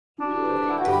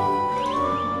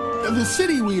The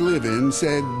city we live in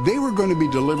said they were going to be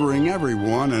delivering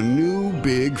everyone a new,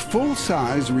 big,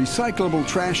 full-size recyclable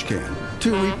trash can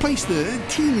to replace the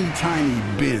teeny-tiny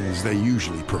bins they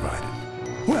usually provided.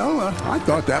 Well, I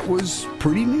thought that was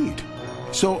pretty neat.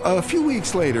 So a few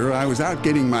weeks later, I was out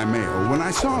getting my mail when I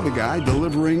saw the guy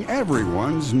delivering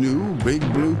everyone's new big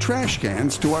blue trash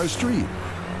cans to our street,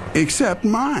 except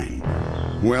mine.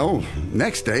 Well,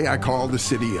 next day I called the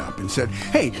city up and said,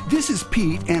 "Hey, this is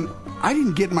Pete, and I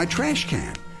didn't get my trash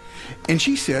can." And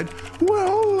she said,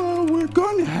 "Well, we're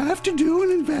going to have to do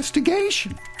an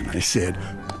investigation." And I said,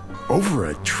 "Over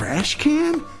a trash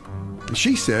can?" And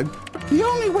she said, "The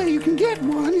only way you can get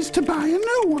one is to buy a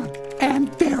new one, and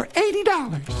they're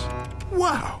 $80.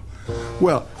 Wow.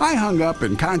 Well, I hung up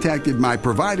and contacted my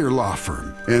provider law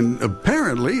firm, and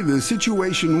apparently the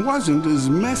situation wasn't as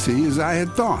messy as I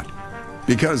had thought,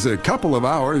 because a couple of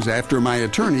hours after my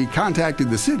attorney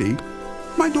contacted the city,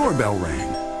 my doorbell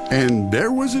rang, and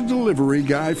there was a delivery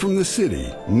guy from the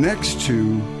city next to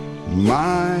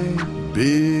my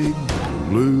big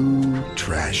blue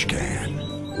trash can.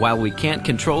 While we can't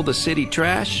control the city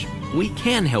trash, we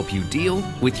can help you deal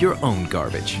with your own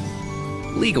garbage.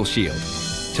 Legal Shield.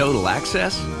 Total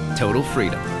access, total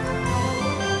freedom.